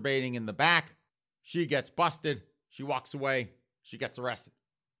masturbating in the back, she gets busted, she walks away, she gets arrested.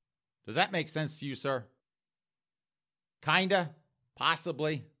 Does that make sense to you, sir? Kinda?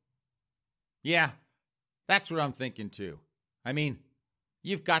 Possibly? Yeah, that's what I'm thinking too. I mean,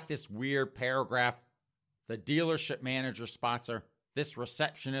 you've got this weird paragraph. The dealership manager spots her. This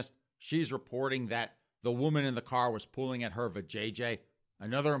receptionist, she's reporting that the woman in the car was pulling at her vajayjay.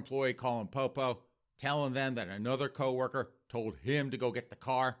 Another employee calling Popo, telling them that another coworker told him to go get the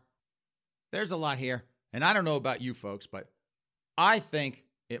car. There's a lot here, and I don't know about you folks, but I think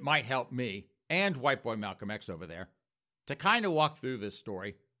it might help me and White Boy Malcolm X over there to kind of walk through this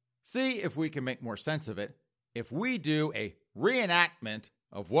story, see if we can make more sense of it, if we do a reenactment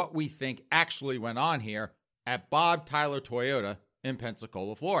of what we think actually went on here at Bob Tyler Toyota in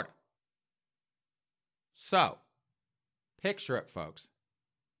Pensacola, Florida. So, picture it, folks.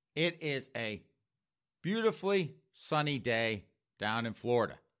 It is a beautifully sunny day down in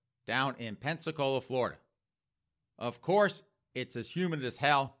Florida, down in Pensacola, Florida. Of course, it's as humid as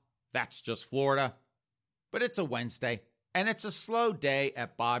hell. That's just Florida. But it's a Wednesday, and it's a slow day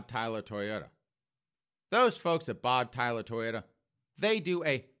at Bob Tyler Toyota. Those folks at Bob Tyler Toyota, they do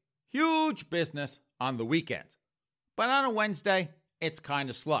a huge business on the weekends. But on a Wednesday, it's kind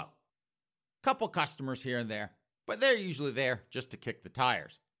of slow. Couple customers here and there, but they're usually there just to kick the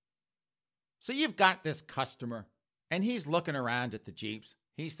tires. So you've got this customer, and he's looking around at the Jeeps.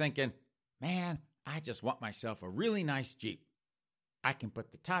 He's thinking, man, I just want myself a really nice Jeep. I can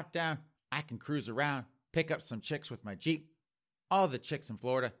put the top down, I can cruise around, pick up some chicks with my Jeep. All the chicks in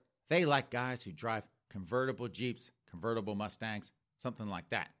Florida, they like guys who drive convertible Jeeps, convertible Mustangs, something like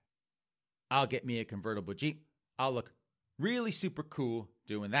that. I'll get me a convertible Jeep. I'll look really super cool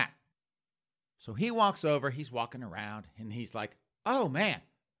doing that. So he walks over, he's walking around, and he's like, oh man,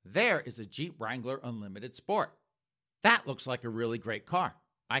 there is a Jeep Wrangler Unlimited Sport. That looks like a really great car.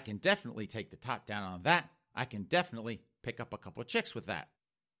 I can definitely take the top down on that. I can definitely pick up a couple chicks with that.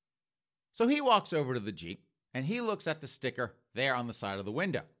 So he walks over to the Jeep, and he looks at the sticker there on the side of the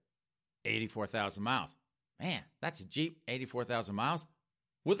window. 84,000 miles. Man, that's a Jeep, 84,000 miles.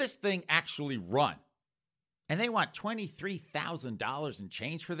 Will this thing actually run? And they want $23,000 in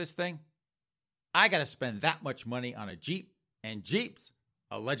change for this thing? I got to spend that much money on a Jeep, and Jeeps,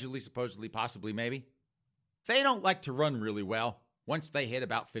 allegedly, supposedly, possibly, maybe, they don't like to run really well once they hit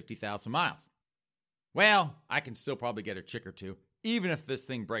about 50,000 miles. Well, I can still probably get a chick or two, even if this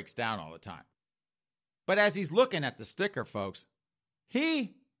thing breaks down all the time. But as he's looking at the sticker, folks,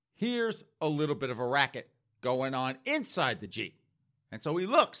 he hears a little bit of a racket going on inside the Jeep. And so he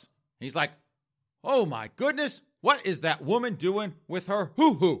looks. He's like, oh my goodness, what is that woman doing with her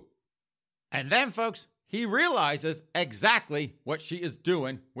hoo-hoo? And then, folks, he realizes exactly what she is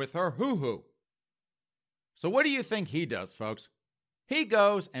doing with her hoo-hoo. So what do you think he does, folks? He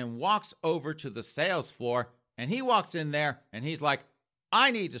goes and walks over to the sales floor, and he walks in there, and he's like,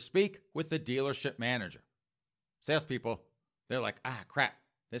 I need to speak with the dealership manager. Salespeople, they're like, crap,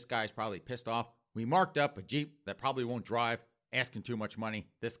 this guy's probably pissed off. We marked up a Jeep that probably won't drive, asking too much money.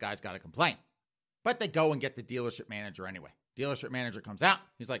 This guy's got a complaint. But they go and get the dealership manager anyway. Dealership manager comes out.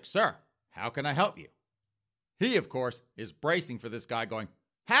 He's like, "Sir, how can I help you?" He, of course, is bracing for this guy going,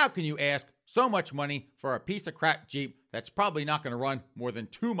 "How can you ask so much money for a piece of crap Jeep that's probably not going to run more than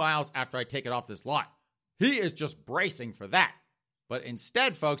 2 miles after I take it off this lot?" He is just bracing for that. But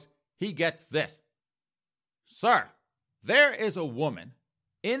instead, folks, he gets this. "Sir, there is a woman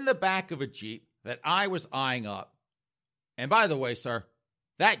in the back of a Jeep that I was eyeing up. And by the way, sir,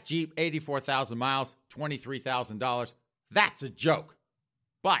 that Jeep, 84,000 miles, $23,000, that's a joke.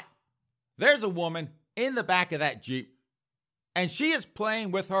 But there's a woman in the back of that Jeep, and she is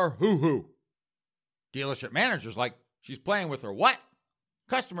playing with her hoo-hoo." Dealership manager's like, "She's playing with her what?"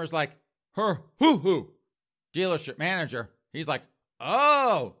 Customer's like, "Her hoo-hoo." Dealership manager, he's like,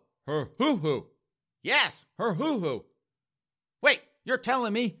 "Oh, her hoo-hoo. Yes, her hoo-hoo. Wait, you're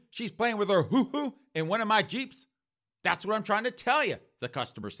telling me she's playing with her hoo-hoo in one of my Jeeps?" "That's what I'm trying to tell you," the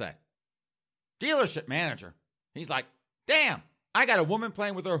customer said. Dealership manager, he's like, "Damn, I got a woman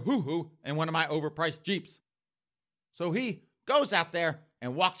playing with her hoo-hoo in one of my overpriced Jeeps." So he goes out there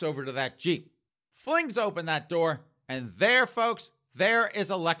and walks over to that Jeep, flings open that door, and there, folks, there is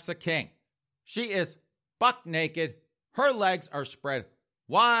Alexa King. She is buck naked. Her legs are spread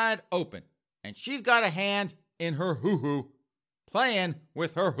wide open, and she's got a hand in her hoo-hoo, playing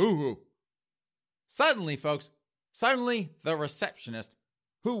with her hoo-hoo. Suddenly, folks, the receptionist,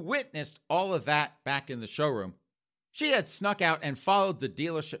 who witnessed all of that back in the showroom, she had snuck out and followed the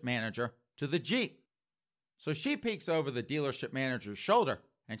dealership manager to the Jeep. So she peeks over the dealership manager's shoulder,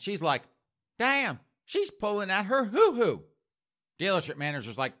 and she's like, "Damn, she's pulling at her hoo-hoo." Dealership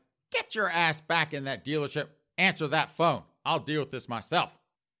manager's like, "Get your ass back in that dealership. Answer that phone. I'll deal with this myself."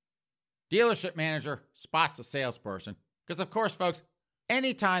 Dealership manager spots a salesperson, because of course, folks,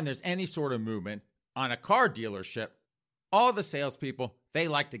 anytime there's any sort of movement on a car dealership, all the salespeople, they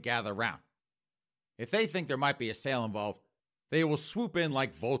like to gather around. If they think there might be a sale involved, they will swoop in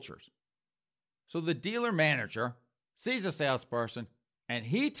like vultures. So the dealer manager sees a salesperson, and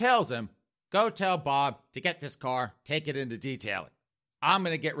he tells him, "Go tell Bob to get this car, take it into detailing. I'm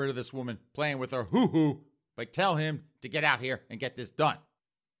going to get rid of this woman playing with her hoo-hoo, but tell him to get out here and get this done."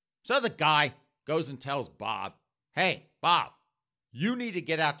 So the guy goes and tells Bob, "Hey, Bob, you need to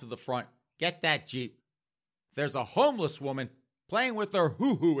get out to the front, get that Jeep. There's a homeless woman playing with her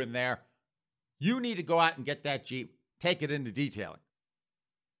hoo-hoo in there. You need to go out and get that Jeep, take it into detailing."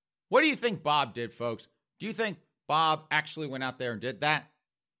 What do you think Bob did, folks? Do you think Bob actually went out there and did that?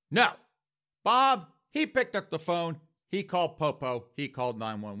 No. Bob, he picked up the phone. He called Popo. He called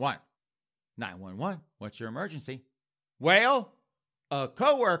 911. 911, what's your emergency? "Well, a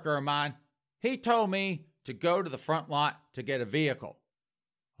coworker of mine, he told me to go to the front lot to get a vehicle."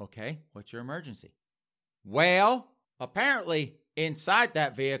 "Okay, what's your emergency?" "Well, apparently inside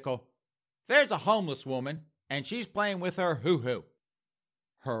that vehicle, there's a homeless woman, and she's playing with her hoo-hoo."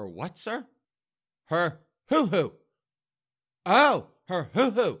 "Her what, sir?" "Her hoo-hoo." "Oh, her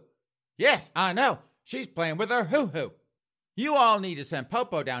hoo-hoo. Yes, I know. She's playing with her hoo-hoo. You all need to send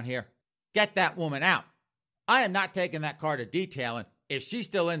Popo down here. Get that woman out. I am not taking that car to detailing if she's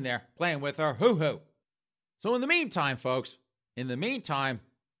still in there playing with her hoo-hoo." So in the meantime, folks,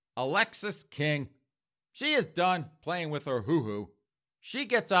 Alexis King, she is done playing with her hoo-hoo. She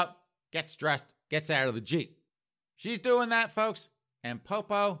gets up, gets dressed, gets out of the Jeep. She's doing that, folks, and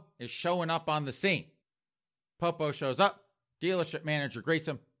Popo is showing up on the scene. Popo shows up. Dealership manager greets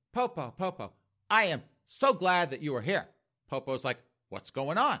him. Popo, I am so glad that you are here." Popo's like, "What's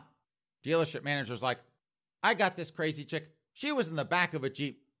going on?" Dealership manager's like, "I got this crazy chick. She was in the back of a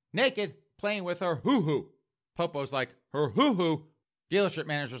Jeep, naked, playing with her hoo-hoo." Popo's like, "Her hoo-hoo?" Dealership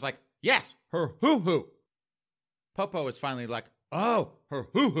manager's like, "Yes, her hoo-hoo." Popo is finally like, "Oh, her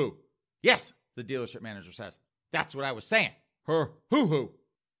hoo-hoo." "Yes," the dealership manager says. "That's what I was saying. Her hoo-hoo.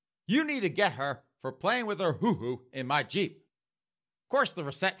 You need to get her for playing with her hoo-hoo in my Jeep." Of course, the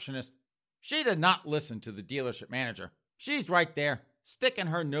receptionist, she did not listen to the dealership manager. She's right there, sticking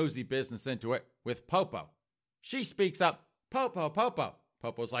her nosy business into it with Popo. She speaks up, "Popo.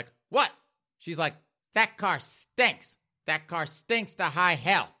 Popo's like, "What?" She's like, "That car stinks. That car stinks to high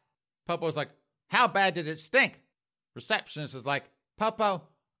hell." Popo's like, "How bad did it stink?" Receptionist is like, "Popo,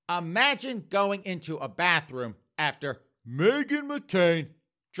 imagine going into a bathroom after Meghan McCain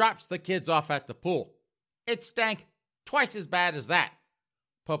drops the kids off at the pool. It stank twice as bad as that."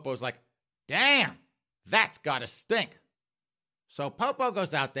 Popo's like, "Damn, that's gotta stink." So Popo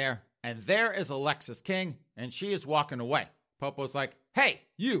goes out there, and there is Alexis King, and she is walking away. Popo's like, "Hey,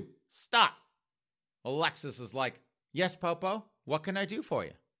 you, stop." Alexis is like, "Yes, Popo, what can I do for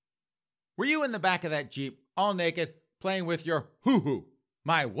you?" "Were you in the back of that Jeep, all naked, playing with your hoo-hoo?"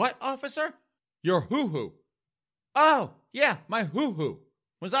 "My what, officer?" Your hoo-hoo. Oh, yeah, my hoo-hoo.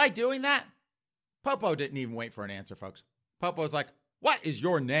 Was I doing that? Popo didn't even wait for an answer, folks. Popo's like, what is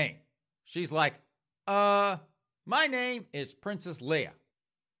your name? She's like, my name is Princess Leia.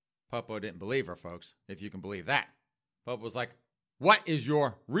 Popo didn't believe her, folks, if you can believe that. Popo's like, what is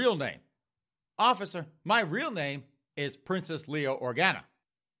your real name? Officer, my real name is Princess Leia Organa.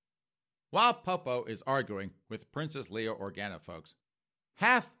 While Popo is arguing with Princess Leia Organa, folks,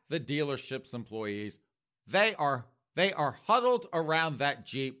 half the dealership's employees, they are huddled around that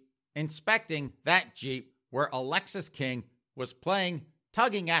Jeep, inspecting that Jeep where Alexis King was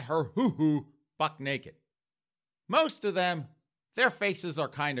tugging at her hoo-hoo buck naked. Most of them, their faces are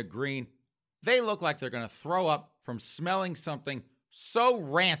kind of green. They look like they're going to throw up from smelling something so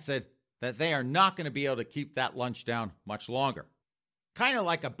rancid that they are not going to be able to keep that lunch down much longer. Kind of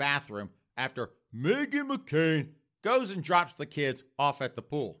like a bathroom after Meghan McCain goes and drops the kids off at the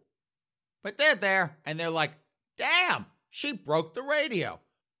pool. But they're there and they're like, damn, she broke the radio.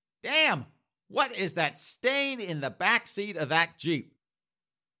 Damn, what is that stain in the back seat of that Jeep?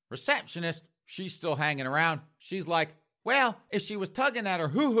 Receptionist, she's still hanging around. She's like, well, if she was tugging at her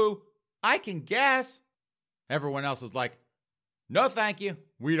hoo-hoo, I can guess. Everyone else is like, no thank you,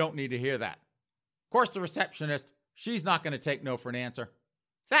 we don't need to hear that. Of course, the receptionist, she's not going to take no for an answer.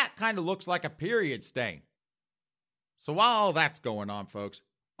 That kind of looks like a period stain. So while all that's going on, folks,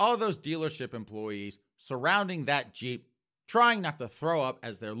 all those dealership employees surrounding that Jeep, trying not to throw up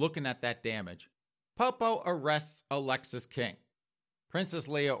as they're looking at that damage, Popo arrests Alexis King. Princess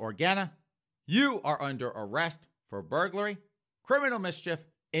Leia Organa, you are under arrest for burglary, criminal mischief,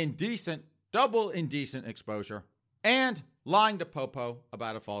 double indecent exposure, and lying to Popo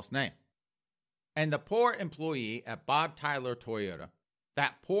about a false name. And the poor employee at Bob Tyler Toyota,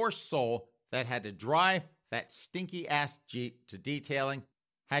 that poor soul that had to drive that stinky-ass Jeep to detailing,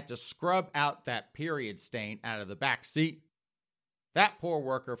 had to scrub out that period stain out of the back seat. That poor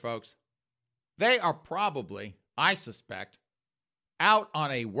worker, folks, they are probably, I suspect, out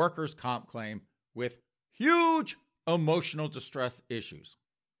on a workers' comp claim with huge emotional distress issues.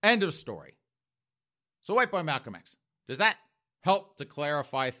 End of story. So, White Boy Malcolm X, does that help to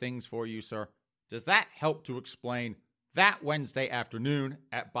clarify things for you, sir? Does that help to explain that Wednesday afternoon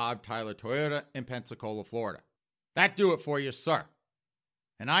at Bob Tyler Toyota in Pensacola, Florida? That do it for you, sir.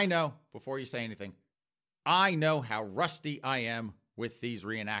 And I know, before you say anything, I know how rusty I am with these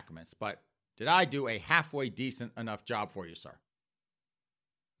reenactments, but did I do a halfway decent enough job for you, sir?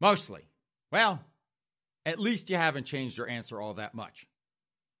 Mostly. Well, at least you haven't changed your answer all that much.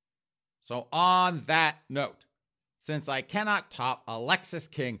 So on that note, since I cannot top Alexis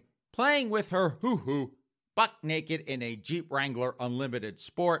King playing with her hoo-hoo buck naked in a Jeep Wrangler Unlimited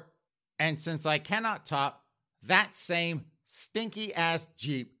Sport, and since I cannot top that same stinky-ass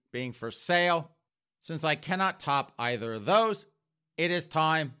Jeep being for sale, since I cannot top either of those, it is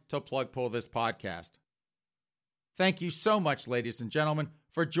time to plug pull this podcast. Thank you so much, ladies and gentlemen,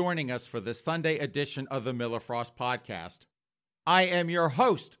 for joining us for this Sunday edition of the Miller Frost Podcast. I am your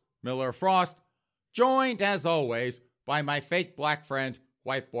host, Miller Frost, joined as always by my fake black friend,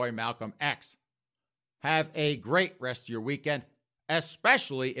 White Boy Malcolm X. Have a great rest of your weekend,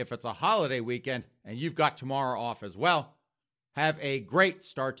 especially if it's a holiday weekend and you've got tomorrow off as well. Have a great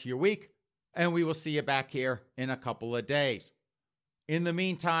start to your week, and we will see you back here in a couple of days. In the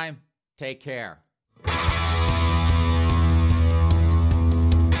meantime, take care.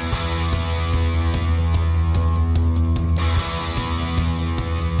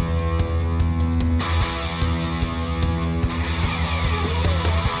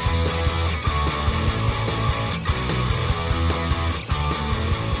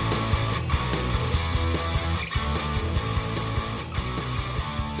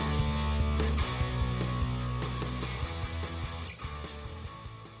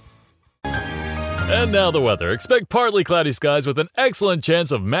 And now the weather. Expect partly cloudy skies with an excellent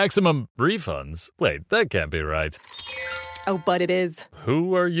chance of maximum refunds. Wait, that can't be right. Oh, but it is.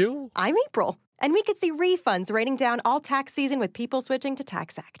 Who are you? I'm April, and we could see refunds raining down all tax season with people switching to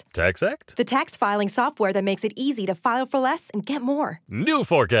TaxAct. TaxAct? The tax filing software that makes it easy to file for less and get more. New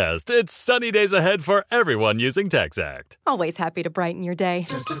forecast. It's sunny days ahead for everyone using TaxAct. Always happy to brighten your day.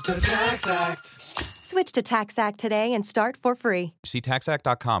 TaxAct. Switch to TaxAct today and start for free. See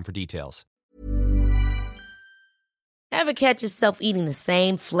TaxAct.com for details. Ever catch yourself eating the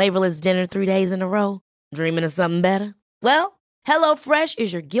same flavorless dinner 3 days in a row? Dreaming of something better? Well, HelloFresh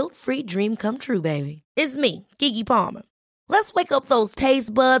is your guilt-free dream come true, baby. It's me, Keke Palmer. Let's wake up those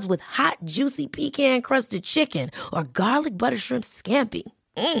taste buds with hot, juicy pecan-crusted chicken or garlic butter shrimp scampi.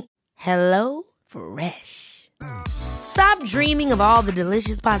 Hello Fresh. Stop dreaming of all the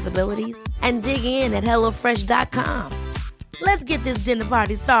delicious possibilities and dig in at HelloFresh.com. Let's get this dinner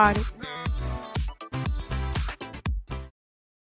party started.